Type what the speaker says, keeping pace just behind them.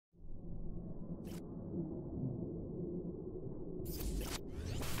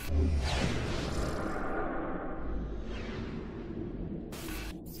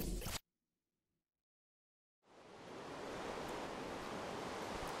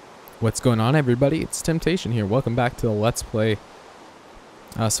What's going on, everybody? It's Temptation here. Welcome back to the Let's Play.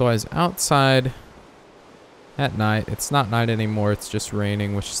 So I was outside at night. It's not night anymore. It's just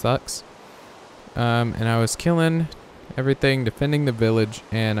raining, which sucks. And I was killing everything, defending the village,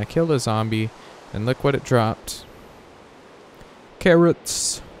 and I killed a zombie. And look what it dropped.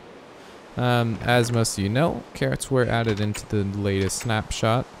 Carrots. As most of you know, carrots were added into the latest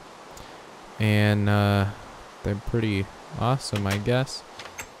Snapshot. And they're pretty awesome, I guess.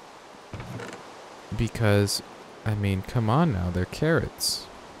 Because, I mean, come on now, they're carrots.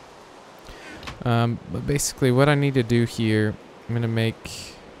 But basically what I need to do here, I'm gonna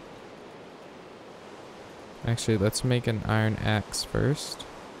make... Actually, let's make an iron axe first.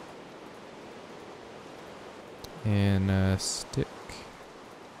 And a stick.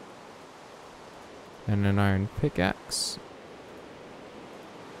 And an iron pickaxe.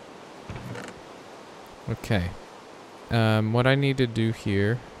 Okay. What I need to do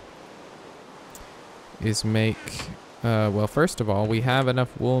here is make, well, first of all, we have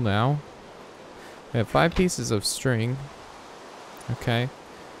enough wool now. We have 5 pieces of string. Okay.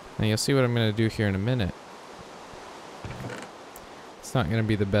 Now you'll see what I'm going to do here in a minute. It's not going to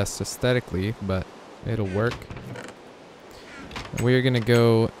be the best aesthetically, but it'll work. We're going to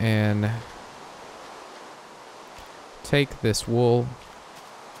go and take this wool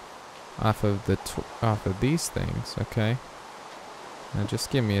off of the off of these things, okay? Now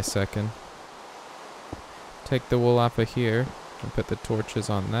just give me a second. Take the wool off of here and put the torches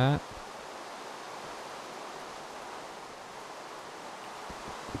on that.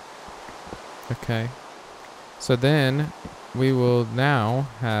 Okay. So then we will now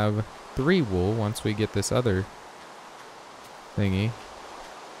have 3 wool once we get this other thingy.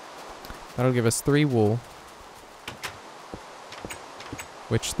 That'll give us 3 wool,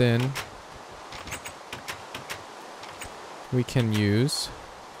 which then we can use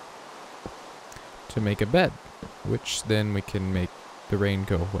to make a bed, which then we can make the rain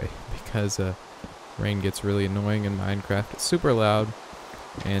go away, because rain gets really annoying in Minecraft. It's super loud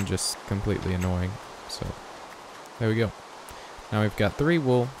and just completely annoying. So there we go. Now we've got 3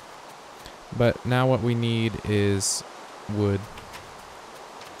 wool, but now what we need is wood.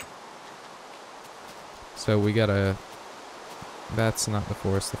 So we gotta... That's not the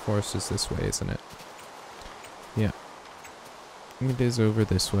forest. The forest is this way, isn't it? Yeah. It is over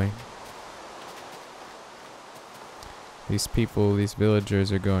this way. These people, these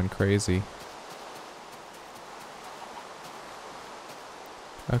villagers are going crazy.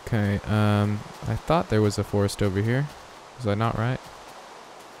 Okay, I thought there was a forest over here. Was I not right?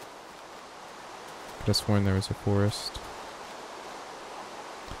 Could have sworn there was a forest.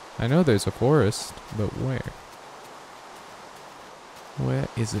 I know there's a forest, but where? Where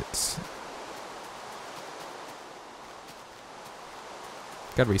is it?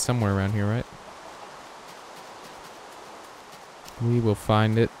 Gotta be somewhere around here, right? We will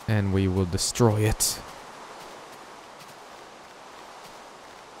find it and we will destroy it.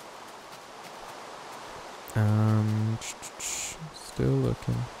 Still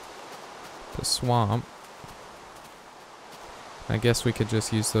looking. The swamp. I guess we could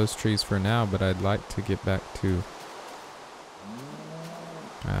just use those trees for now, but I'd like to get back to...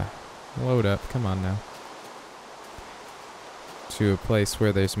 load up, come on now. To a place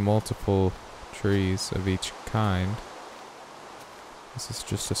where there's multiple trees of each kind. This is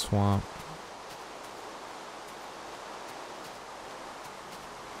just a swamp.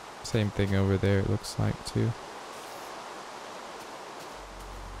 Same thing over there, it looks like, too.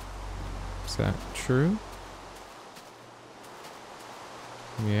 Is that true?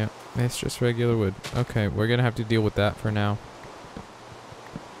 Yeah, it's just regular wood. Okay, we're gonna have to deal with that for now.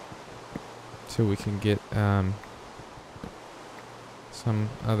 So we can get some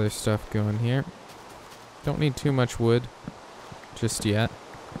other stuff going here. Don't need too much wood just yet,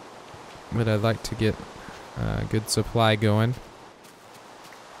 but I'd like to get a good supply going.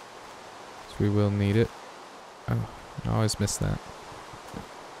 So we will need it. Oh, I always miss that.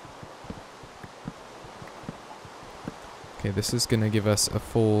 Okay, this is gonna give us a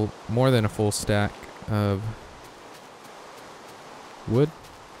full, more than a full stack of wood.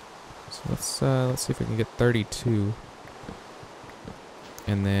 So let's see if we can get 32.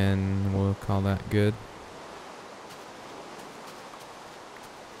 And then we'll call that good.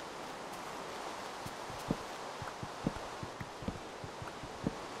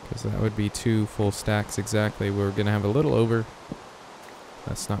 Because that would be 2 full stacks exactly. We're gonna have a little over.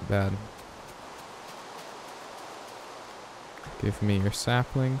 That's not bad. Give me your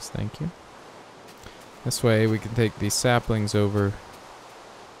saplings, thank you. This way we can take these saplings over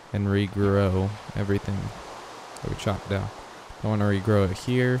and regrow everything that we chopped down. I want to regrow it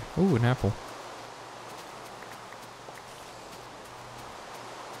here. Ooh, an apple.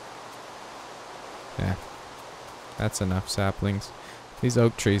 Yeah, that's enough saplings. These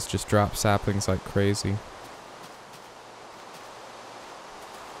oak trees just drop saplings like crazy.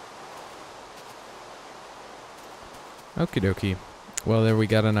 Okie dokie. Well, there we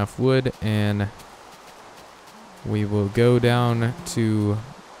got enough wood, and we will go down to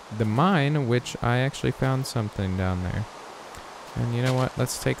the mine, which I actually found something down there. And you know what?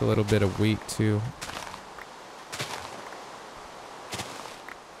 Let's take a little bit of wheat too.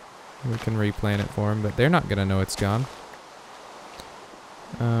 We can replant it for them, but they're not gonna know it's gone.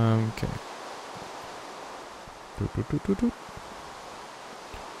 Okay.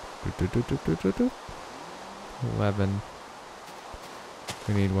 11.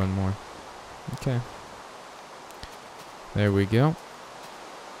 We need one more. Okay. There we go.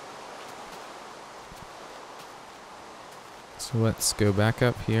 So let's go back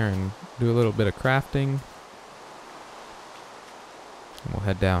up here and do a little bit of crafting. And we'll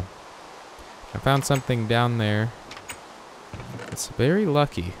head down. I found something down there. It's very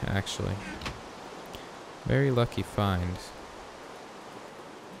lucky, actually. Very lucky find.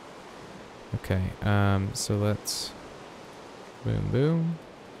 Okay, so let's... Boom, boom.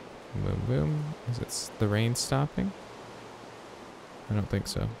 Boom, boom. Is it the rain stopping? I don't think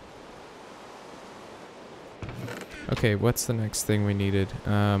so. Okay, what's the next thing we needed?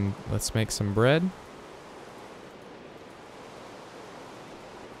 Let's make some bread.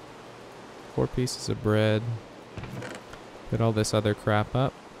 4 pieces of bread. Put all this other crap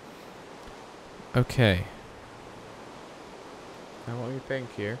up. Okay. Now what do you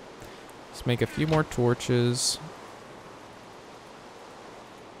think here? Let's make a few more torches.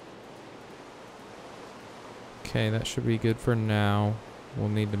 Okay, that should be good for now. We'll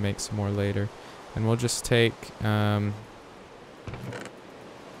need to make some more later. And we'll just take, we'll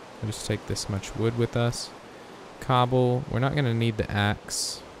just take this much wood with us. Cobble. We're not going to need the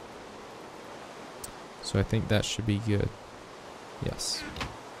axe. So I think that should be good. Yes.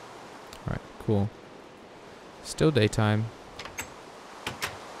 Alright, cool. Still daytime.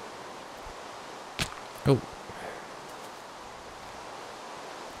 Oh.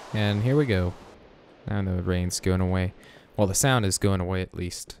 And here we go. Now the rain's going away. Well, the sound is going away at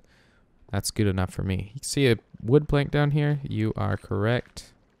least. That's good enough for me. You see a wood plank down here? You are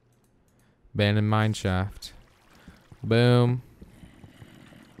correct. Abandoned mine shaft. Boom.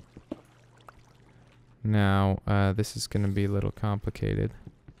 Now, this is going to be a little complicated.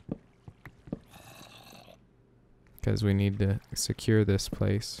 Because we need to secure this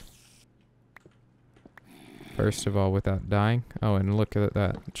place. First of all, without dying. Oh, and look at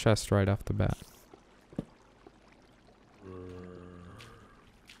that chest right off the bat.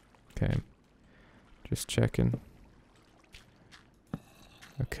 Okay. Just checking.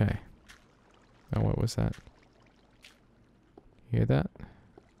 Okay. Now what was that? Hear that?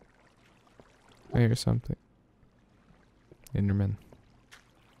 I hear something. Enderman.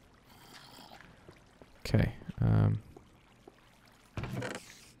 Okay.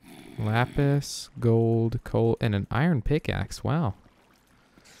 Lapis, gold, coal, and an iron pickaxe. Wow.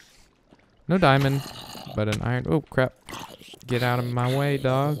 No diamond, but an iron. Oh, crap. Get out of my way,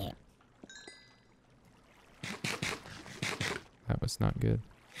 dog. That was not good.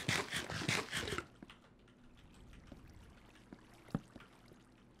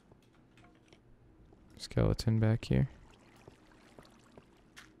 Skeleton back here.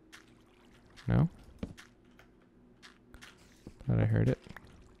 No? Thought I heard it.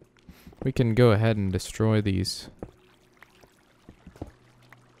 We can go ahead and destroy these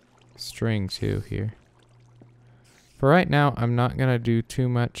strings too here. For right now, I'm not going to do too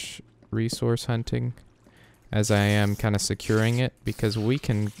much resource hunting, as I am kind of securing it, because we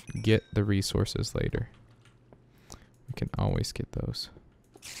can get the resources later. We can always get those.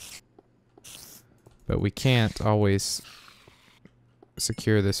 But we can't always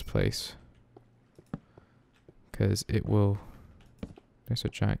secure this place, because it will... There's a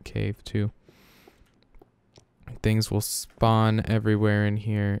giant cave too. Things will spawn everywhere in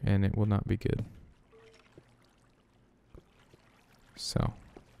here, and it will not be good. So,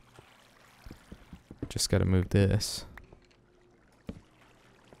 just gotta move this.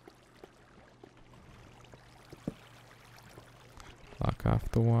 Block off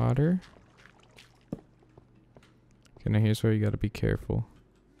the water. Okay, now here's where you gotta be careful.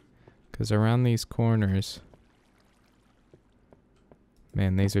 Because around these corners,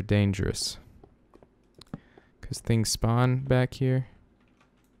 man, these are dangerous. Because things spawn back here.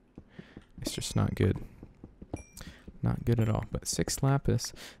 It's just not good. Not good at all. But 6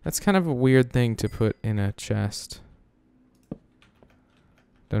 lapis. That's kind of a weird thing to put in a chest.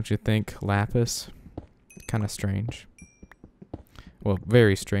 Don't you think, lapis? Kind of strange. Well,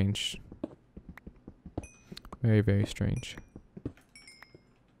 very strange. Very, very strange.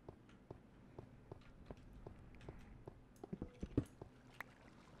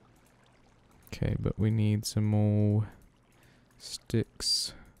 Okay, but we need some more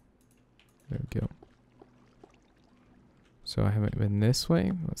sticks. There we go. So I haven't been this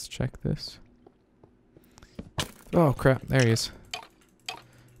way. Let's check this. Oh crap, there he is.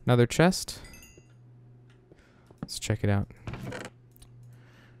 Another chest. Let's check it out.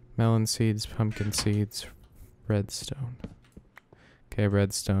 Melon seeds, pumpkin seeds, redstone. Okay,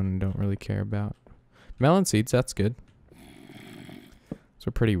 redstone don't really care about. Melon seeds, that's good. Those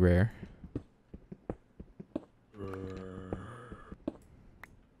are pretty rare.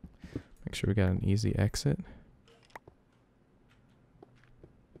 Make sure we got an easy exit.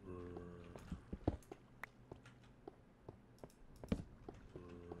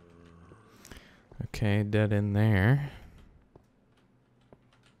 Okay, dead in there.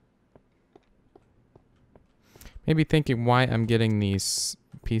 Maybe thinking why I'm getting these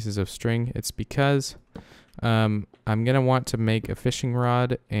pieces of string. It's because I'm going to want to make a fishing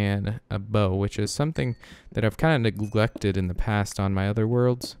rod and a bow, which is something that I've kind of neglected in the past on my other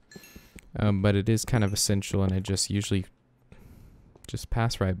worlds. But it is kind of essential, and I just usually just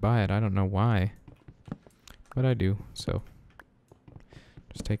pass right by it. I don't know why, but I do. So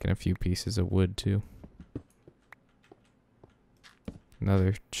just taking a few pieces of wood too.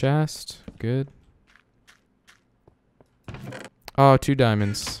 Another chest, good. Oh, 2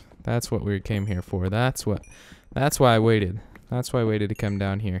 diamonds. That's what we came here for. That's why I waited. That's why I waited to come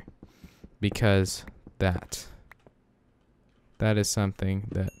down here. Because that is something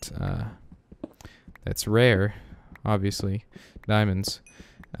that that's rare, obviously. Diamonds.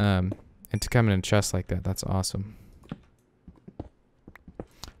 And to come in a chest like that, that's awesome.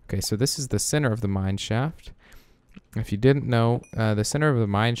 Okay, so this is the center of the mine shaft. If you didn't know, the center of the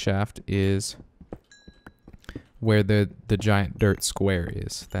mine shaft is where the giant dirt square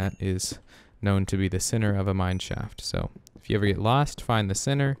is. That is known to be the center of a mine shaft. So if you ever get lost, find the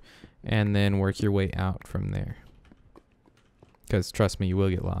center and then work your way out from there. Because trust me, you will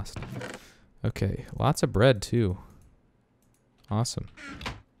get lost. Okay, lots of bread too. Awesome.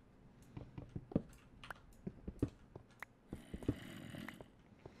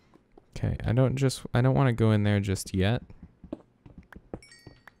 Okay, I don't want to go in there just yet.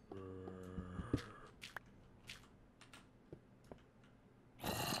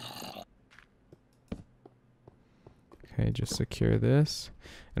 Okay, just secure this.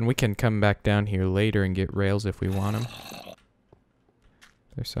 And we can come back down here later and get rails if we want them.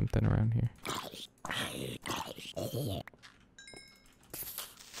 There's something around here.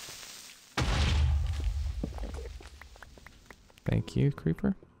 Thank you,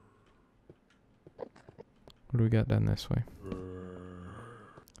 creeper. What do we got down this way?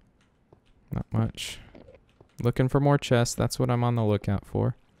 Not much. Looking for more chests. That's what I'm on the lookout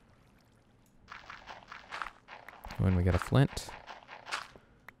for. When we got a flint.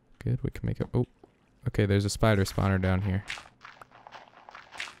 Good, we can make a... Oh, okay, there's a spider spawner down here.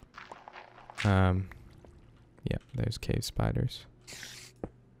 Yeah, there's cave spiders.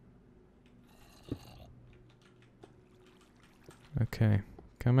 Okay,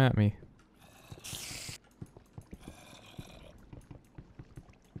 come at me.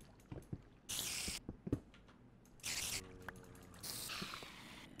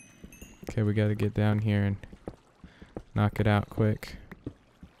 Okay, we gotta get down here and knock it out quick.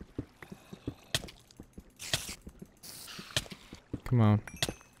 Come on.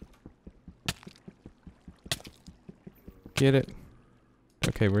 Get it.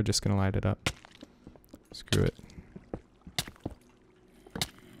 Okay, we're just gonna light it up. Screw it.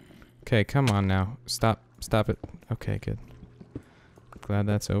 Okay, come on now. Stop it. Okay, good. Glad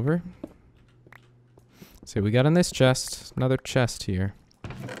that's over. See what we got in this chest. Another chest here.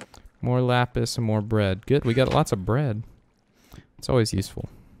 More lapis and more bread. Good, we got lots of bread. It's always useful.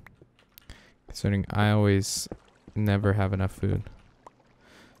 Considering I always never have enough food.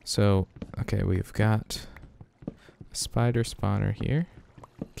 So, okay, we've got a spider spawner here.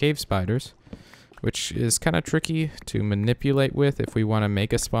 Cave spiders, which is kind of tricky to manipulate with if we want to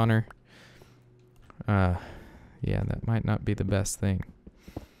make a spawner. Yeah, that might not be the best thing.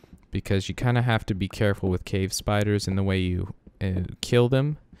 Because you kind of have to be careful with cave spiders in the way you kill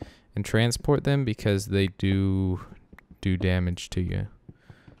them and transport them, because they do damage to you.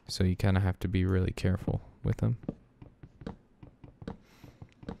 So you kind of have to be really careful with them.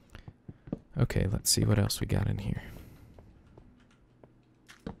 Okay, let's see what else we got in here.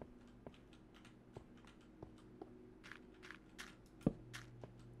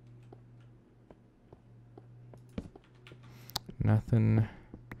 Nothing.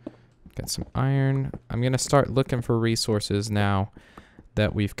 Got some iron. I'm going to start looking for resources now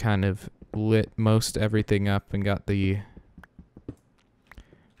that we've kind of lit most everything up and got the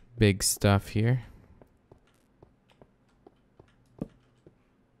big stuff here.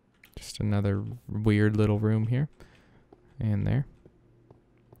 Just another weird little room here and there.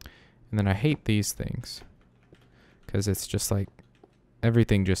 And then I hate these things because it's just like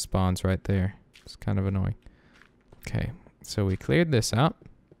everything just spawns right there. It's kind of annoying. Okay, so we cleared this out.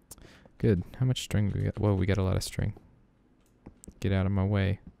 Good. How much string do we got? Whoa, we got a lot of string. Get out of my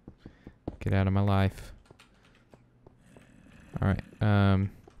way. Get out of my life. Alright,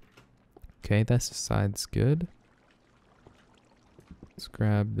 okay, this side's good. Let's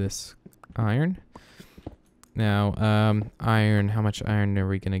grab this iron. Now, iron, how much iron are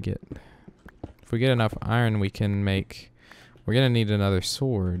we gonna get? If we get enough iron, we can make... We're gonna need another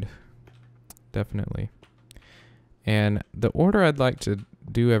sword. Definitely. And the order I'd like to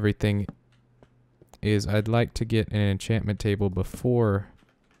do everything is I'd like to get an enchantment table before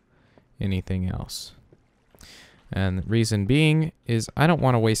anything else. And the reason being is I don't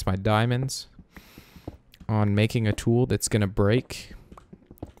want to waste my diamonds on making a tool that's going to break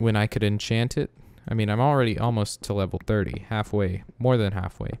when I could enchant it. I mean, I'm already almost to level 30, halfway, more than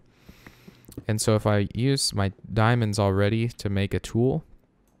halfway. And so if I use my diamonds already to make a tool,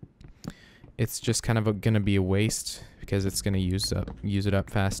 it's just kind of going to be a waste because it's going to use it up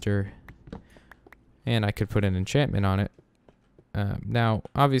faster. And I could put an enchantment on it. Now,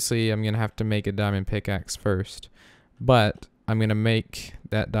 obviously, I'm going to have to make a diamond pickaxe first. But I'm going to make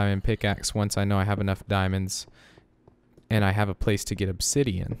that diamond pickaxe once I know I have enough diamonds and I have a place to get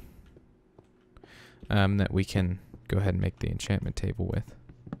obsidian that we can go ahead and make the enchantment table with.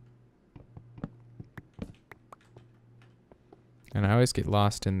 And I always get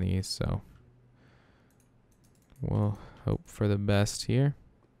lost in these, so we'll hope for the best here.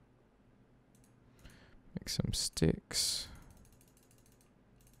 Make some sticks.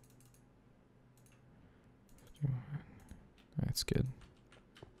 That's good.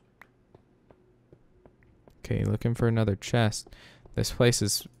 Okay, looking for another chest. This place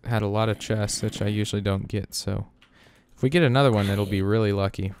has had a lot of chests, which I usually don't get, so if we get another one, it'll be really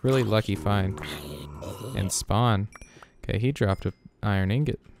lucky. Really lucky find. And spawn. Okay, he dropped an iron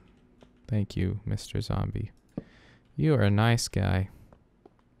ingot. Thank you, Mr. Zombie. You are a nice guy.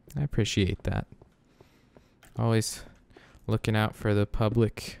 I appreciate that. Always looking out for the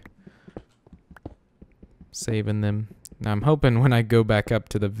public. Saving them. Now I'm hoping when I go back up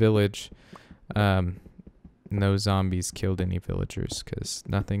to the village, no zombies killed any villagers, because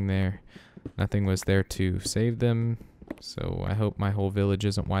nothing was there to save them. So I hope my whole village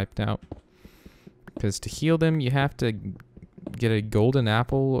isn't wiped out. Because to heal them, you have to get a golden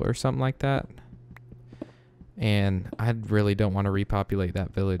apple or something like that. And I really don't want to repopulate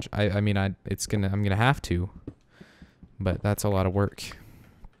that village. I mean, I'm gonna have to, but that's a lot of work.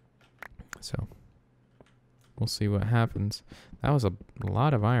 So we'll see what happens. That was a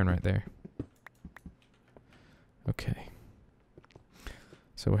lot of iron right there. Okay.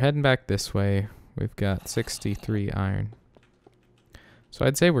 So we're heading back this way. We've got 63 iron. So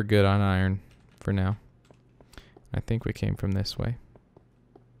I'd say we're good on iron for now. I think we came from this way.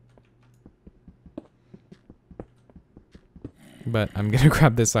 But I'm going to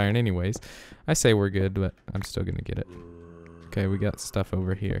grab this iron anyways. I say we're good, but I'm still going to get it. Okay, we got stuff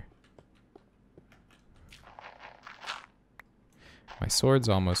over here. My sword's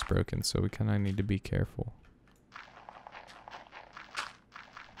almost broken, so we kind of need to be careful.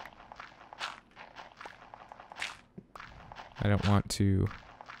 I don't want to...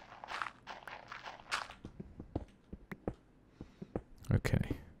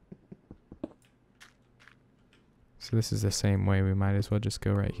 Okay. So this is the same way. We might as well just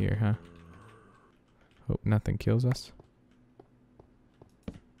go right here, huh? Hope nothing kills us.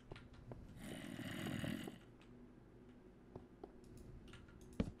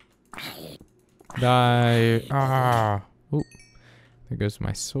 Die! Ah! Ooh. There goes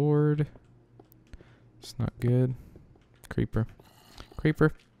my sword. It's not good. Creeper.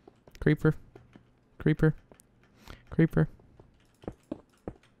 Creeper. Creeper. Creeper. Creeper.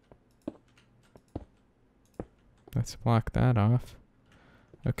 Let's block that off.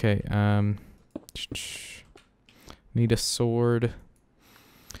 Okay, need a sword.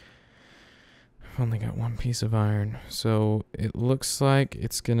 I've only got one piece of iron. So it looks like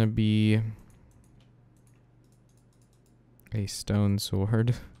it's gonna be a stone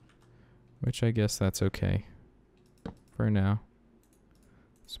sword, which I guess that's okay for now.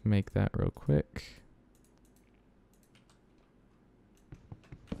 Let's make that real quick.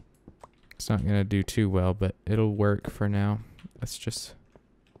 It's not gonna do too well, but it'll work for now. Let's just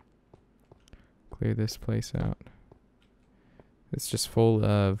clear this place out. It's just full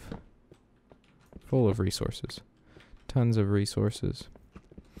of resources. Tons of resources.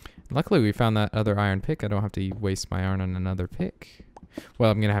 Luckily we found that other iron pick. I don't have to waste my iron on another pick.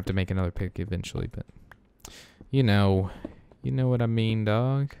 Well, I'm gonna have to make another pick eventually, but you know what I mean,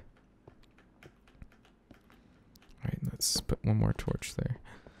 dog. Alright, let's put one more torch there.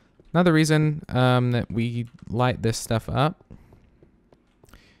 Another reason that we light this stuff up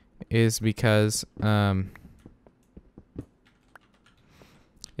is because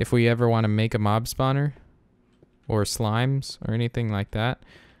if we ever want to make a mob spawner or slimes or anything like that,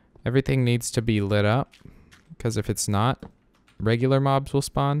 everything needs to be lit up, because if it's not, regular mobs will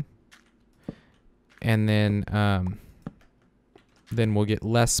spawn, and then we'll get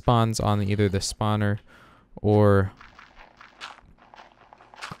less spawns on either the spawner or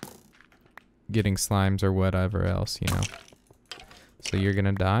getting slimes or whatever else, you know. So you're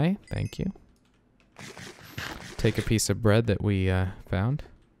gonna die. Thank you. Take a piece of bread that we found.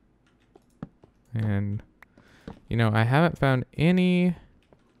 And, you know, I haven't found any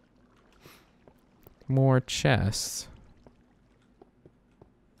more chests.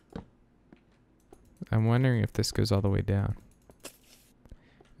 I'm wondering if this goes all the way down.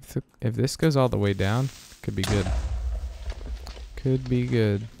 If this goes all the way down, could be good. Could be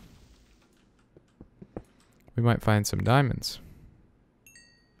good. We might find some diamonds.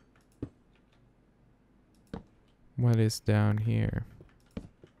 What is down here?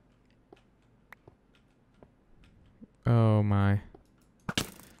 Oh my.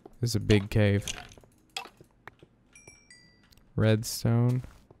 This is a big cave. Redstone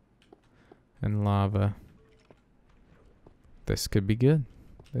and lava. This could be good.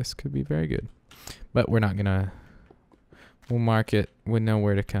 This could be very good. But we're not gonna... We'll mark it. We know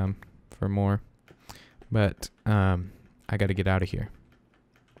where to come for more. But I gotta get out of here.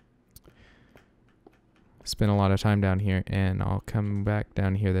 Spent a lot of time down here, and I'll come back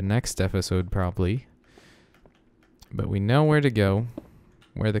down here the next episode probably. But we know where to go,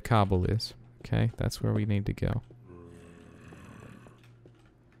 where the cobble is. Okay, that's where we need to go.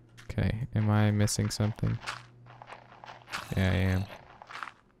 Okay, am I missing something? Yeah, I am.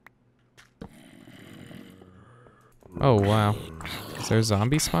 Oh, wow. Is there a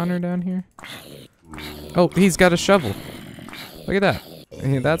zombie spawner down here? Oh, he's got a shovel. Look at that.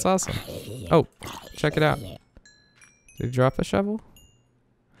 Hey, that's awesome. Oh, check it out. Did he drop a shovel?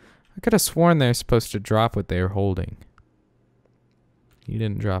 I could have sworn they're supposed to drop what they were holding. He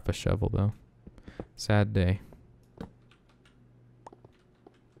didn't drop a shovel, though. Sad day.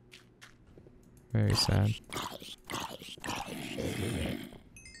 Very sad.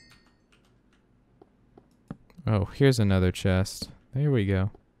 Oh, here's another chest. There we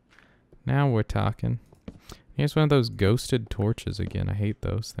go. Now we're talking. Here's one of those ghosted torches again. I hate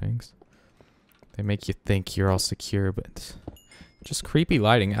those things. They make you think you're all secure, but just creepy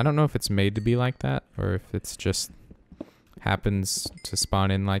lighting. I don't know if it's made to be like that or if it's just happens to spawn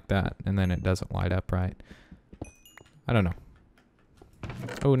in like that and then it doesn't light up right. I don't know.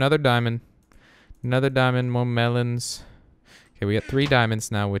 Oh, another diamond. Another diamond, more melons. Okay, we got 3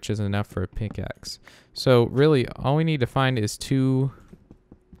 diamonds now, which is enough for a pickaxe. So really, all we need to find is two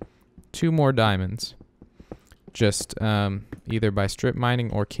more diamonds. Just either by strip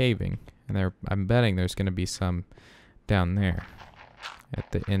mining or caving. And I'm betting there's going to be some down there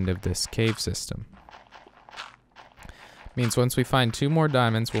at the end of this cave system. Means once we find 2 more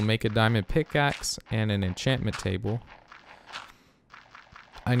diamonds, we'll make a diamond pickaxe and an enchantment table.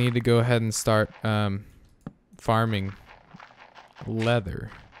 I need to go ahead and start farming leather.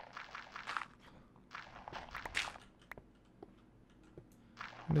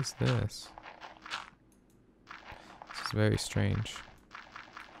 What is this? This is very strange.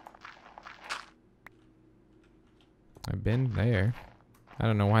 I've been there. I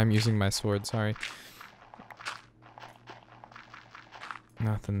don't know why I'm using my sword, sorry.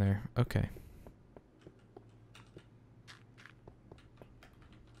 Nothing there. Okay.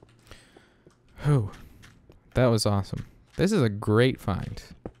 Whew. That was awesome. This is a great find.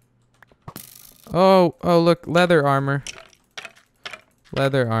 Oh, look, leather armor.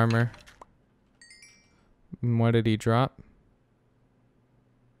 Leather armor. What did he drop?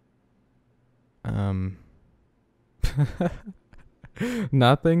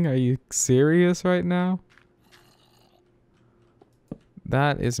 Nothing? Are you serious right now?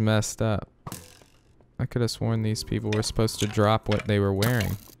 That is messed up. I could have sworn these people were supposed to drop what they were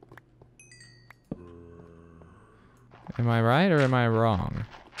wearing. Am I right or am I wrong?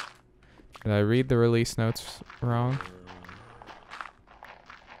 Did I read the release notes wrong?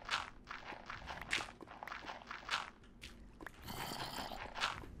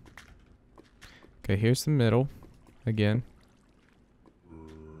 Okay, here's the middle again.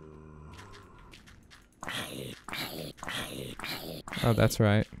 Oh, that's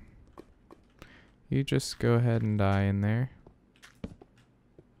right. You just go ahead and die in there.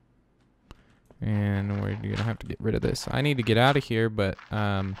 And we're gonna have to get rid of this. I need to get out of here, but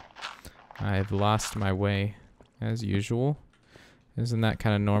I've lost my way as usual. Isn't that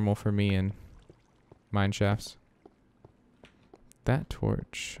kind of normal for me in mine shafts? That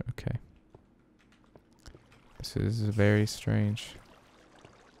torch, okay. This is very strange.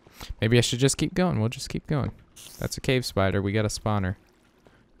 Maybe I should just keep going. We'll just keep going. That's a cave spider. We got a spawner.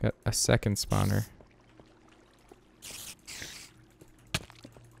 Got a second spawner.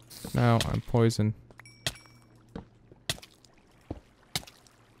 No, I'm poisoned.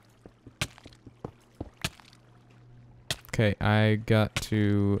 Okay, I got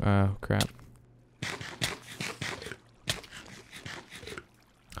to... oh, crap.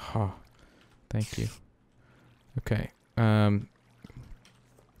 Oh, thank you. Okay,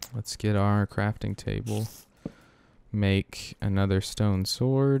 let's get our crafting table. Make another stone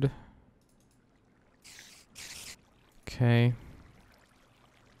sword. Okay.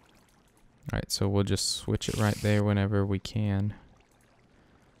 Alright, so we'll just switch it right there whenever we can.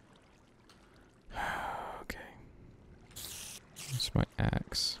 Okay. That's my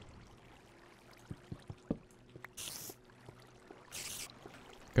axe.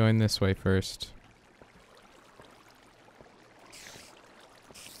 Going this way first.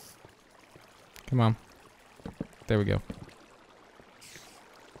 Come on. There we go.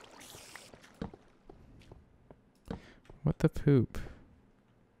 What the poop?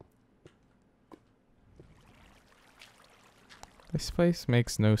 This place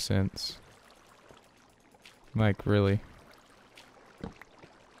makes no sense. Like, really.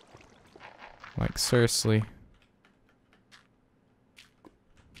 Like, seriously.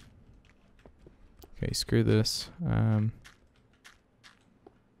 Okay, screw this.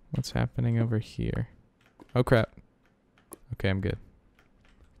 What's happening over here? Oh, crap. Okay, I'm good.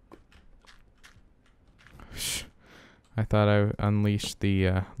 I thought I unleashed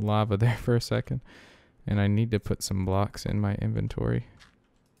the lava there for a second. And I need to put some blocks in my inventory.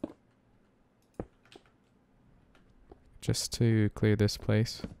 Just to clear this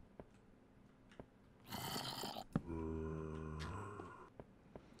place.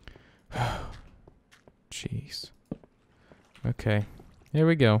 Jeez. Okay. Here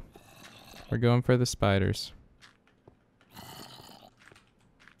we go. We're going for the spiders.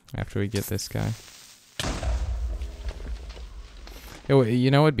 After we get this guy.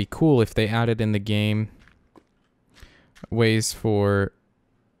 You know, it'd be cool if they added in the game ways for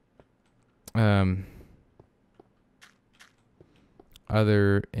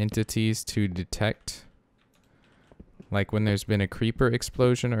other entities to detect, like when there's been a creeper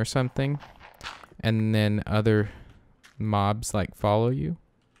explosion or something, and then other mobs like follow you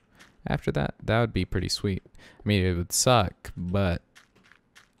after that. That would be pretty sweet. I mean, it would suck, but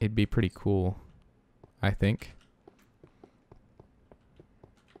it'd be pretty cool, I think.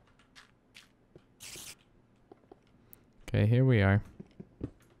 Okay, here we are.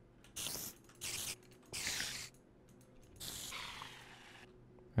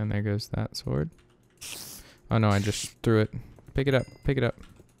 And there goes that sword. Oh no, I just threw it. Pick it up, pick it up.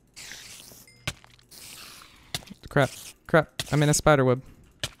 Crap, crap, I'm in a spider web.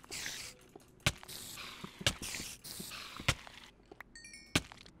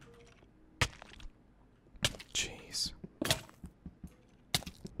 Jeez.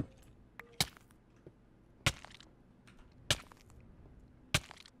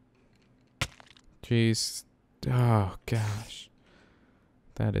 Jeez. Oh gosh.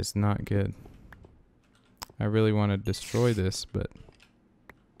 That is not good. I really want to destroy this, but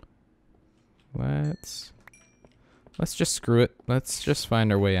let's just screw it. Let's just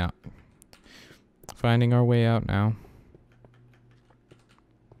find our way out. Finding our way out now.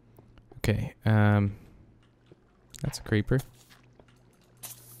 Okay, that's a creeper.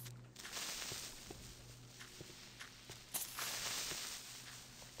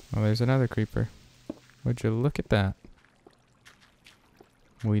 Oh, there's another creeper. Would you look at that?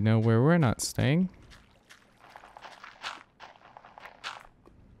 We know where we're not staying.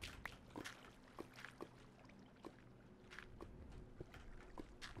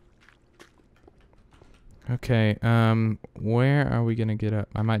 Okay, where are we gonna get up?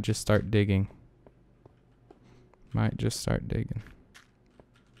 I might just start digging. Might just start digging.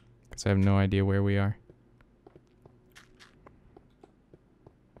 Because I have no idea where we are.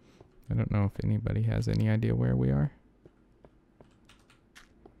 I don't know if anybody has any idea where we are.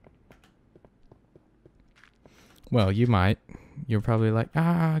 Well, you might. You're probably like,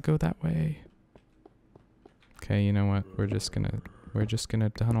 ah, go that way. Okay, you know what? We're just gonna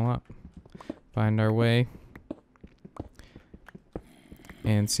tunnel up, find our way,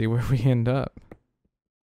 and see where we end up.